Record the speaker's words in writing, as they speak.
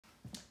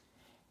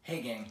Hey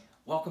gang,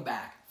 welcome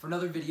back for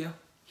another video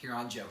here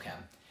on JoChem.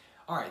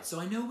 Alright, so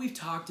I know we've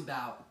talked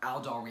about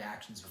Aldol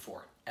reactions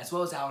before, as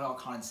well as Aldol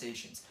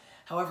condensations.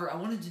 However, I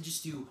wanted to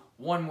just do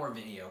one more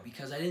video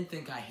because I didn't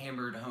think I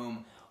hammered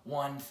home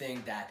one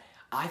thing that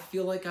I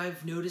feel like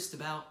I've noticed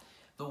about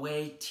the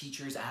way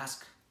teachers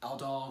ask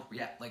Aldol,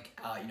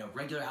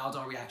 regular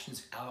Aldol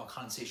reactions, Aldol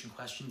condensation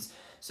questions.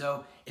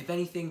 So if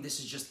anything, this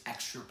is just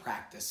extra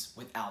practice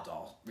with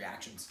Aldol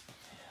reactions.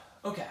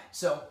 Okay,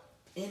 so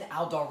in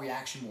Aldol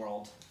reaction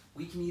world,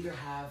 we can either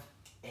have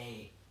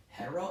a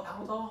hetero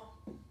Aldol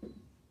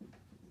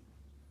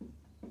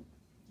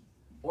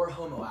or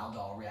Homo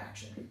Aldol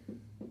reaction.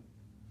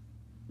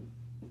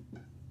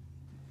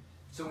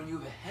 So when you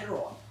have a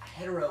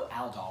hetero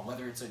Aldol,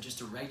 whether it's just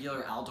a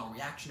regular Aldol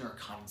reaction or a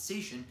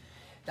condensation,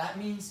 that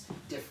means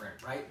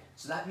different, right?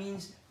 So that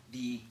means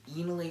the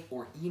enolate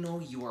or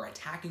enol you are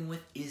attacking with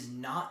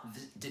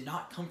did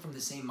not come from the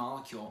same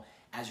molecule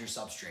as your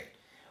substrate.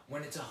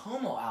 When it's a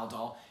Homo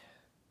Aldol,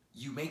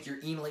 you make your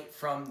enolate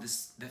from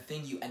the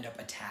thing you end up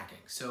attacking.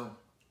 So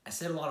I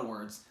said a lot of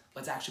words.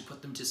 Let's actually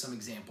put them to some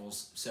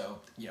examples so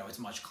it's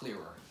much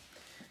clearer.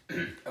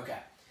 Okay,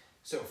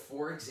 so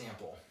for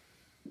example,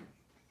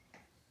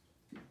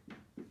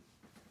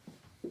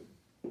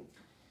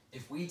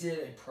 if we did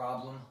a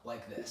problem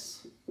like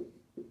this,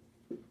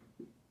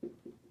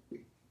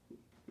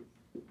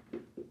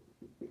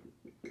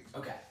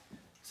 okay,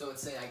 so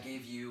let's say I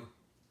gave you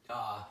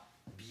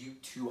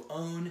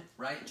butone,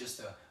 right? Just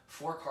a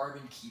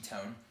 4-carbon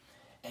ketone,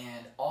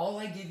 and all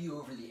I give you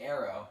over the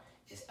arrow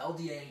is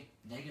LDA,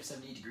 negative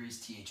 70 degrees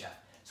THF.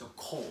 So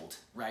cold,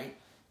 right?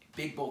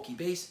 Big bulky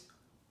base,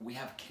 we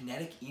have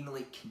kinetic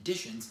enolate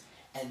conditions,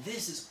 and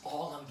this is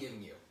all I'm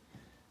giving you.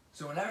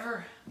 So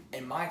whenever,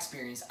 in my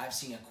experience, I've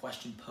seen a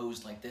question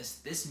posed like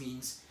this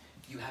means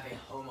you have a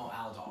Homo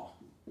Aldol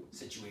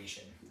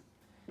situation.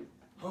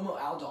 Homo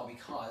Aldol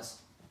because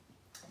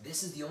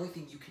this is the only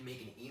thing you can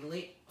make an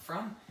enolate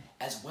from,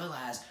 as well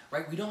as,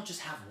 right, we don't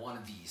just have one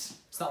of these.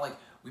 It's not like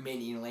we made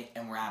an enolate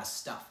and we're out of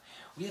stuff.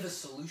 We have a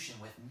solution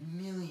with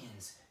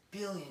millions,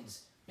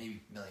 billions,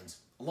 maybe millions,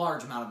 a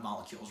large amount of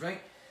molecules,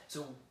 right?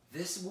 So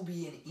this will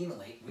be an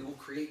enolate. We will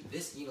create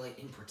this enolate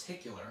in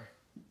particular,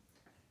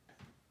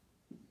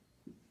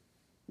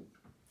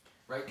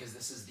 right? Because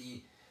this is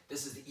the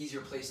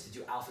easier place to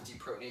do alpha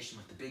deprotonation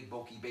with the big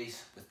bulky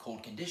base with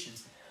cold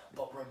conditions.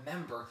 But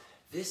remember,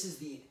 this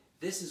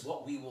is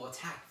what we will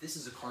attack. This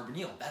is a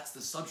carbonyl. That's the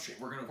substrate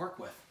we're going to work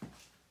with.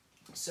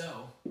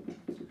 So,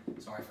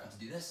 sorry I forgot to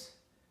do this.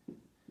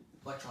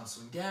 Electrons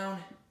swing down.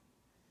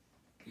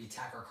 We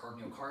attack our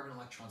carbonyl carbon.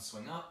 Electrons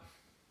swing up.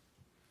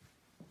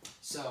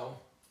 So,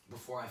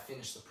 before I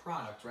finish the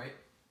product, right,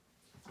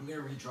 I'm going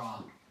to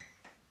redraw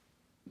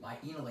my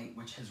enolate,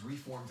 which has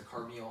reformed the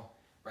carbonyl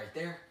right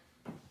there.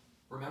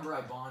 Remember,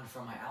 I bond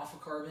from my alpha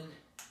carbon,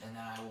 and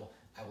then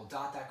I will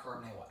dot that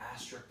carbon. I will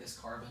asterisk this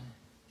carbon.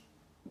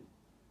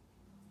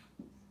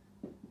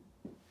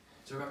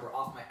 So remember,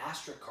 off my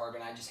asterisk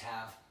carbon, I just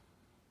have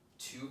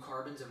 2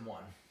 carbons and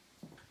 1.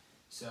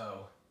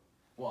 So,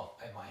 well,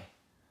 I have my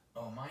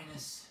O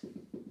minus,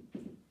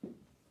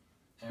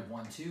 I have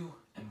 1, 2,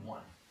 and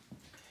 1.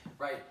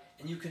 Right,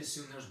 and you can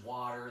assume there's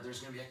water, there's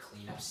going to be a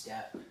cleanup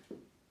step.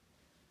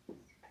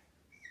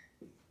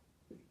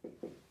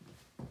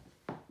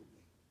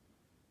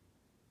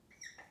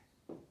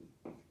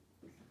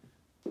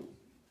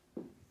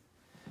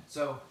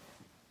 So,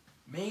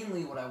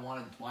 mainly why I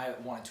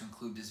wanted to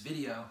include this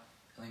video,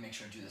 let me make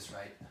sure I do this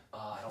right.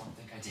 I don't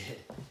think I did.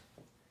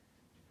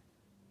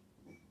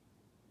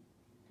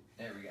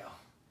 There we go.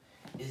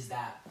 Is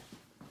that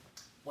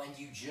when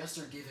you just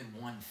are given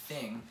one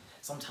thing,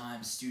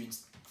 sometimes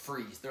students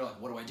freeze. They're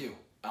like, what do I do?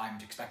 I'm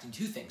expecting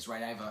 2 things,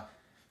 right?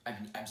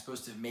 I'm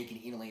supposed to make an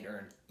enolate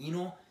or an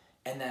enol,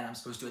 and then I'm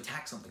supposed to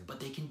attack something. But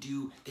they can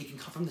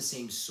come from the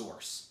same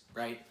source,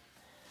 right?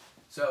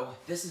 So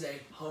this is a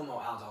Homo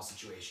Aldol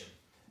situation.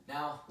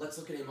 Now, let's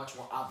look at a much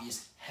more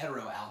obvious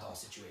hetero Aldol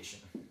situation.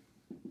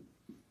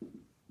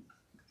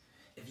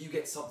 If you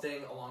get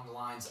something along the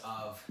lines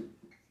of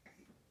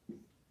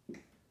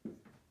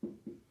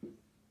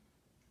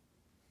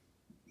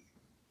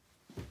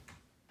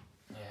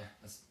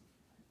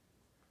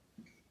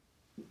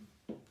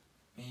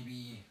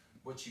maybe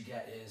what you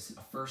get is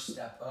a first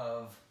step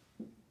of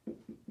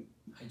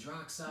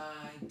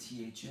hydroxide,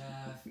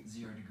 THF,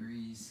 0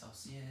 degrees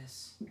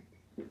Celsius,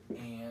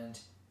 and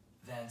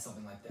then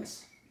something like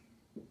this.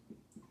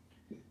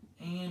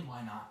 And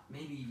why not?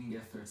 Maybe even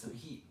get a 3rd step of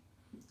heat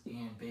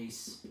and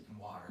base and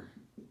water.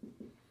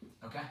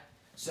 Okay?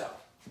 So,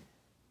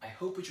 I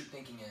hope what you're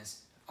thinking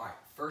is, all right,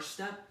 first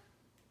step,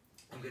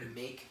 I'm going to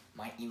make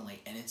my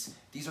enolate, and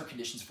these are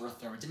conditions for a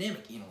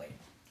thermodynamic enolate.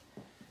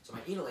 So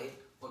my enolate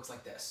looks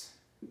like this.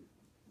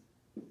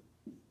 I'm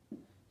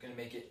going to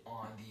make it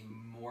on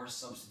the more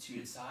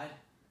substituted side,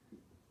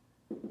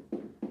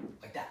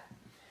 like that.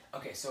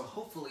 Okay, so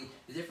hopefully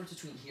the difference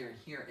between here and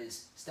here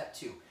is step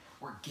 2.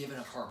 We're given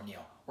a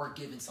carbonyl. We're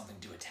given something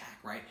to attack,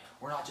 right?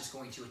 We're not just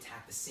going to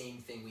attack the same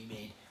thing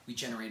we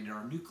generated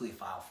our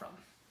nucleophile from.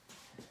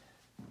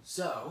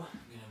 So I'm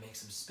gonna make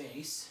some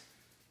space.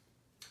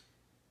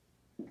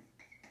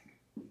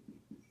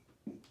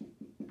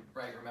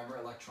 Right, remember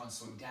electrons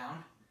swing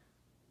down.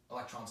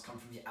 Electrons come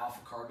from the alpha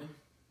carbon.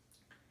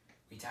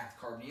 We attack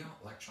the carbonyl,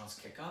 electrons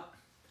kick up.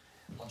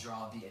 I'll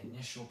draw the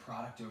initial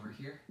product over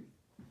here.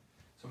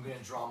 So I'm gonna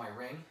draw my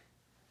ring,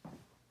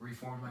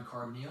 reform my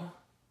carbonyl.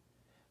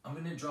 I'm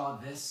gonna draw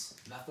this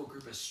methyl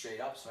group as straight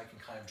up so I can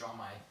kind of draw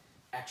my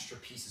extra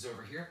pieces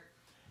over here.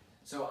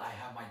 So I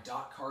have my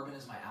dot carbon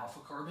as my alpha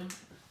carbon.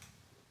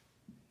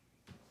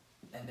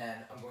 And then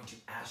I'm going to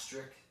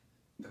asterisk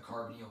the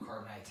carbonyl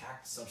carbon I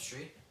attacked,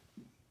 substrate.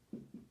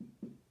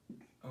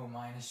 O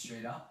minus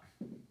straight up.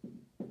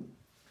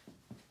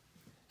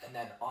 And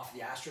then off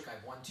the asterisk, I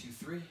have 1, 2,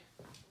 3.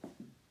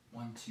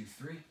 1, 2,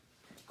 3.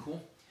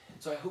 Cool.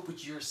 So I hope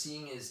what you're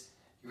seeing is,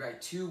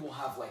 right, 2 will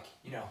have like,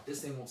 you know,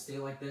 this thing won't stay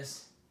like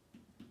this.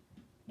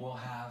 We'll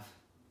have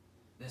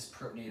this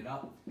protonated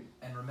up.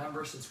 And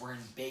remember, since we're in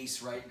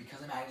base, right,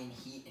 because I'm adding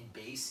heat in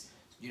base,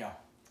 you know,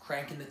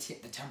 cranking the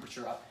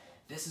temperature up,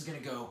 this is going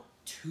to go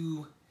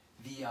to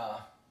the,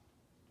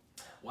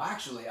 well,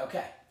 actually,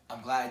 okay,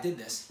 I'm glad I did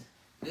this.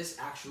 This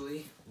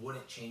actually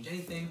wouldn't change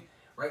anything,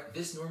 right?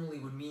 This normally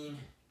would mean,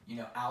 you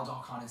know,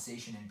 aldol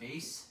condensation in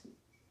base.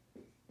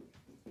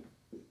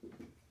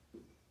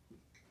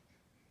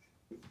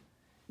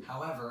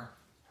 However,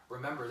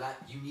 remember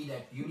that you need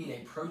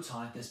a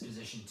proton at this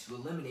position to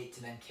eliminate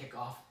to then kick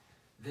off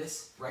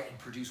this, right, and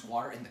produce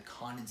water in the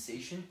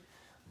condensation.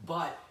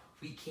 But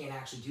we can't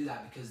actually do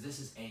that because this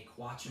is a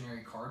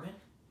quaternary carbon.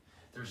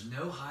 There's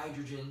no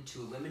hydrogen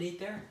to eliminate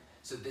there,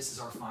 so this is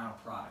our final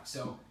product.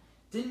 So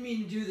didn't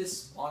mean to do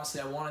this.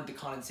 Honestly, I wanted the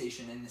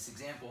condensation in this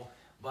example,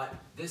 but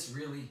this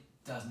really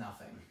does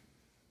nothing.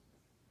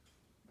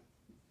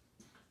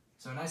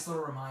 So a nice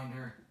little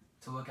reminder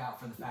to look out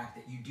for the fact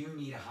that you do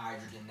need a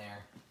hydrogen there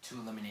to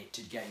eliminate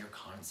to get your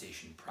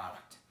condensation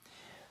product.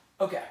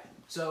 Okay,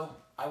 so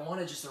I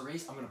want to just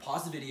erase, I'm going to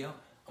pause the video,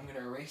 I'm going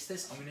to erase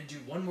this, I'm going to do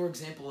one more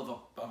example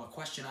of a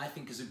question I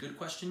think is a good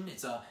question.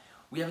 It's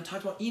we haven't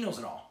talked about enols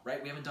at all,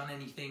 right? We haven't done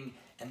anything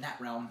in that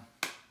realm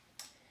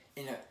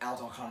in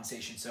aldol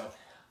condensation, so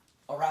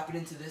I'll wrap it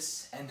into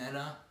this and then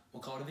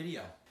we'll call it a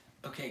video.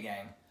 Okay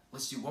gang,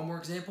 let's do one more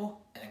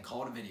example and then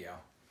call it a video.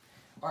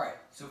 Alright,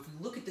 so if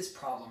we look at this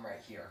problem right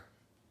here,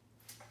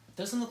 it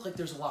doesn't look like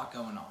there's a lot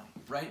going on,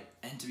 right?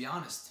 And to be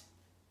honest,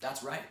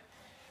 that's right.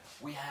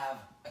 We have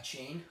a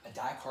chain, a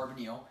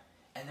dicarbonyl,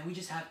 and then we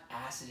just have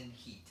acid and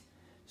heat.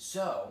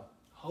 So,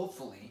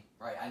 hopefully,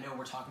 right, I know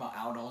we're talking about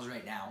aldols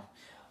right now,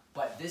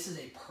 but this is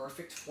a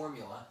perfect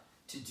formula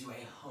to do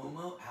a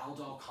Homo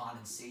aldol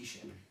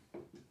condensation.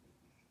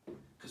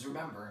 Because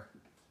remember,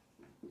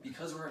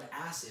 because we're an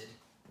acid,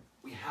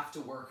 we have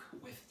to work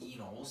with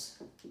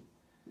enols.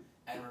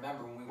 And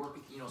remember, when we work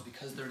with enols,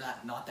 because they're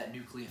not that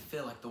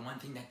nucleophilic, the one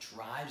thing that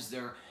drives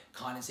their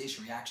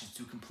condensation reactions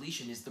to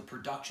completion is the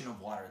production of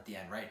water at the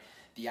end, right?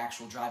 The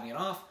actual driving it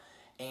off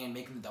and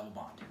making the double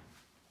bond.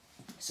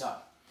 So,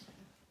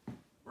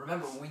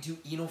 remember, when we do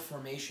enol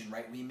formation,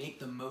 right, we make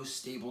the most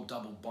stable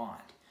double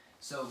bond.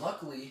 So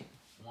luckily,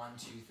 1,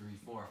 2, 3,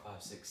 4,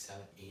 5, 6,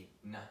 7, 8,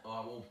 9,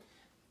 well,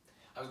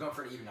 I was going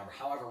for an even number.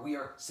 However, we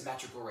are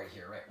symmetrical right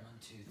here, right? 1,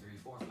 2, 3,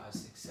 4, 5,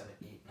 6, 7,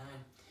 8, 9.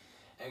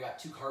 And I got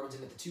 2 carbons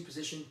in at the 2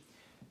 position.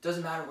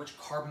 Doesn't matter which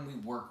carbon we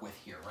work with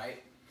here,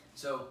 right?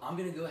 So I'm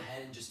gonna go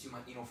ahead and just do my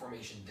enol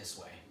formation this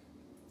way.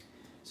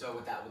 So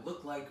what that would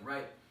look like,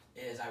 right,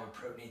 is I would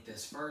protonate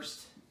this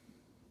first,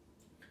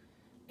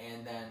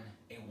 and then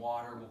a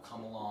water will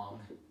come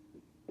along,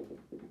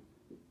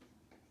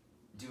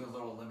 do a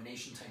little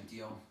elimination type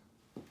deal,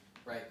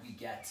 right? We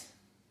get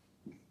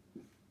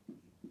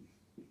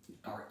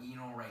our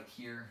enol right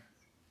here.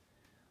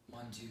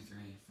 1, 2, 3,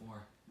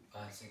 4,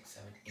 5, 6,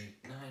 7, 8,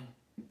 9.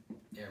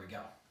 There we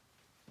go.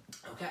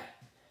 Okay,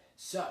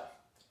 so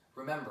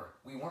remember,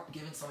 we weren't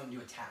given something to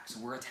attack, so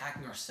we're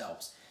attacking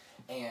ourselves.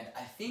 And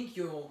I think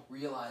you'll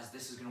realize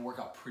this is going to work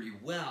out pretty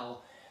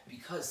well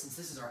because since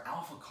this is our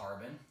alpha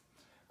carbon,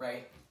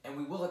 right, and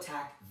we will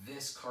attack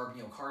this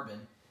carbonyl carbon,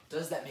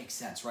 does that make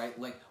sense, right?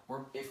 Like,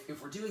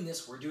 if we're doing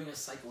this, we're doing a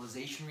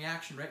cyclization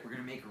reaction, right? We're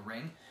going to make a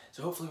ring.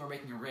 So hopefully we're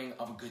making a ring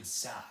of a good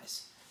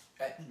size,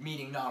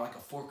 meaning not like a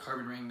 4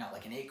 carbon ring, not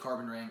like an 8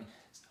 carbon ring,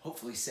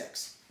 hopefully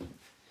 6.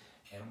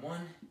 And 1,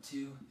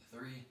 2,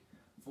 3,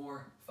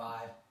 4, 5,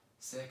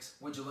 6.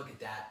 Would you look at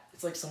that?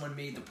 It's like someone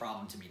made the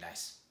problem to be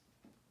nice,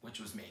 which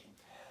was me.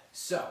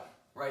 So,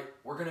 right,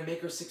 we're gonna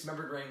make our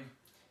 6-membered ring.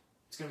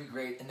 It's gonna be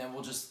great, and then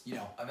we'll just, you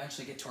know,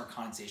 eventually get to our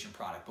condensation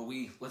product. But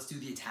let's do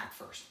the attack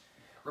first.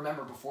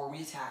 Remember, before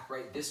we attack,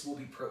 right, this will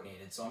be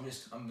protonated. So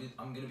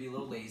I'm gonna be a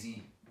little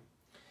lazy.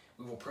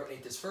 We will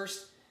protonate this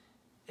first,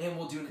 and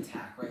we'll do an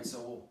attack, right? So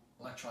we'll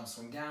electron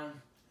swing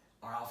down.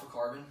 Our alpha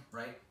carbon,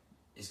 right,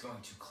 is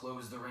going to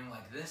close the ring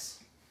like this.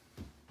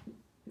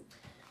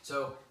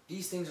 So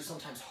these things are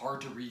sometimes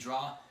hard to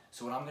redraw.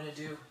 So what I'm gonna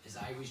do is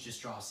I always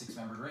just draw a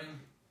 6-membered ring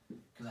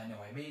because I know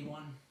I made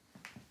one.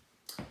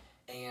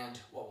 And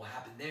what will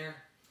happen there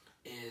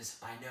is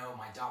I know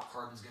my dot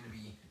carbon is gonna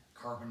be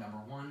carbon number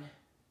 1.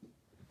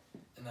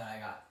 And And then I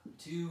got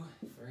 2,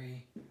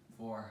 3,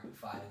 4,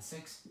 5, and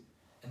 6.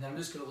 And then I'm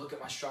just gonna look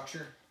at my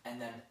structure and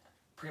then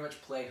pretty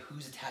much play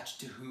who's attached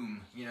to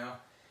whom, you know?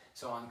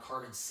 So on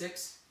carbon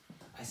 6,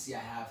 I see I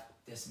have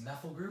this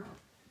methyl group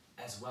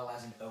as well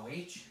as an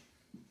OH.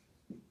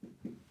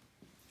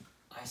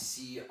 I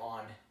see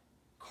on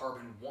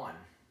carbon 1,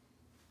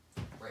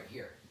 right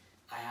here,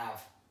 I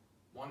have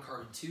 1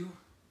 carbon 2,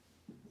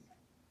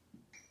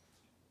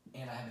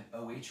 and I have an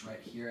OH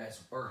right here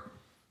or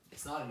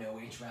it's not an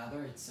OH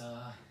rather, it's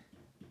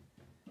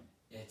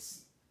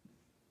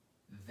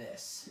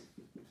this,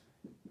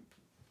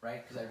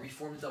 right? Because I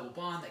reformed a double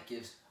bond that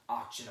gives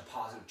oxygen a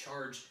positive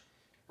charge,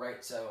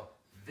 right? So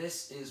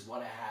this is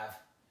what I have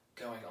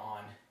going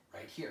on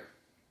right here.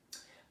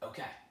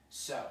 Okay,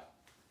 so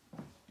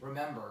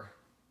remember,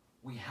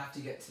 we have to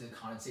get to the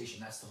condensation.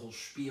 That's the whole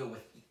spiel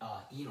with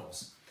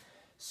enols.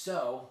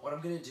 So what I'm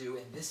gonna do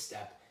in this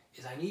step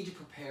is I need to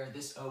prepare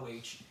this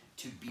OH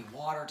to be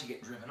water to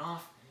get driven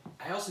off.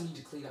 I also need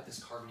to clean up this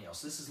carbonyl.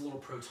 So this is a little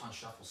proton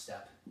shuffle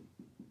step.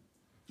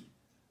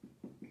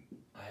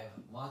 I have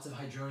lots of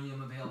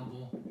hydronium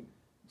available,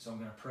 so I'm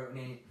gonna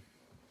protonate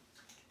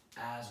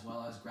as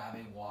well as grab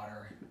a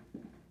water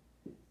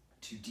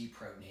to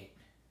deprotonate.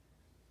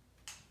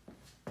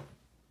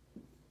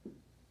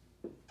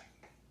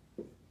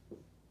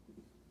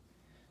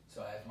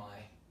 So I have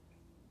my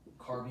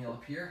carbonyl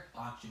up here,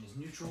 oxygen is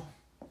neutral.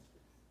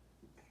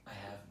 I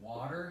have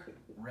water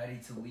ready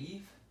to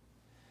leave.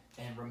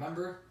 And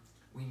remember,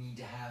 we need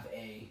to have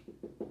a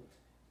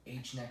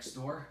H next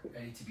door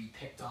ready to be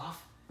picked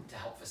off to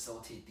help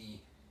facilitate the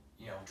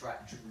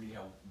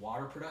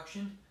water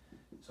production.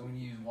 So I'm going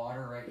to use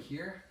water right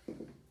here.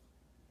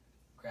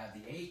 Grab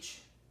the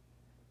H,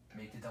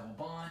 make the double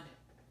bond.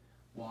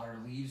 Water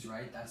leaves,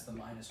 right? That's the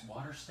minus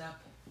water step.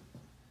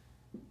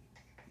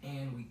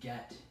 And we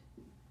get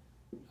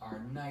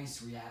our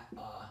nice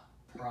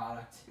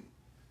product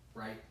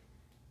right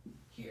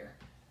here.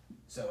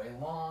 So a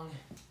long,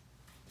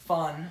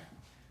 fun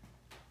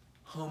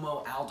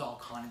Homo Aldol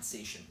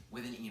condensation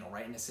with an enol,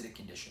 right, in acidic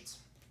conditions.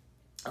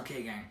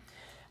 Okay, gang,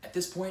 at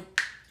this point,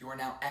 you are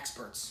now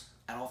experts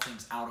at all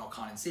things Aldol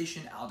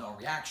condensation, Aldol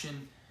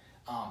reaction,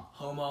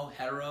 Homo,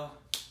 Hetero.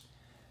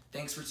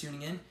 Thanks for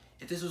tuning in.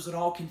 If this was at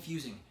all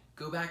confusing,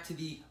 go back to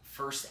the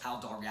first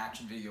Aldol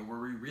reaction video where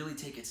we really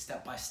take it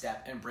step by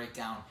step and break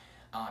down,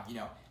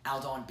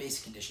 Aldol and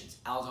basic conditions,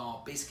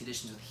 Aldol basic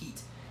conditions with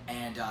heat,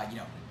 and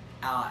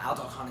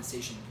Aldol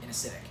condensation in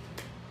acidic.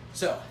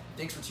 So,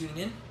 thanks for tuning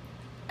in,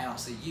 and I'll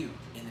see you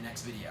in the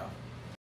next video.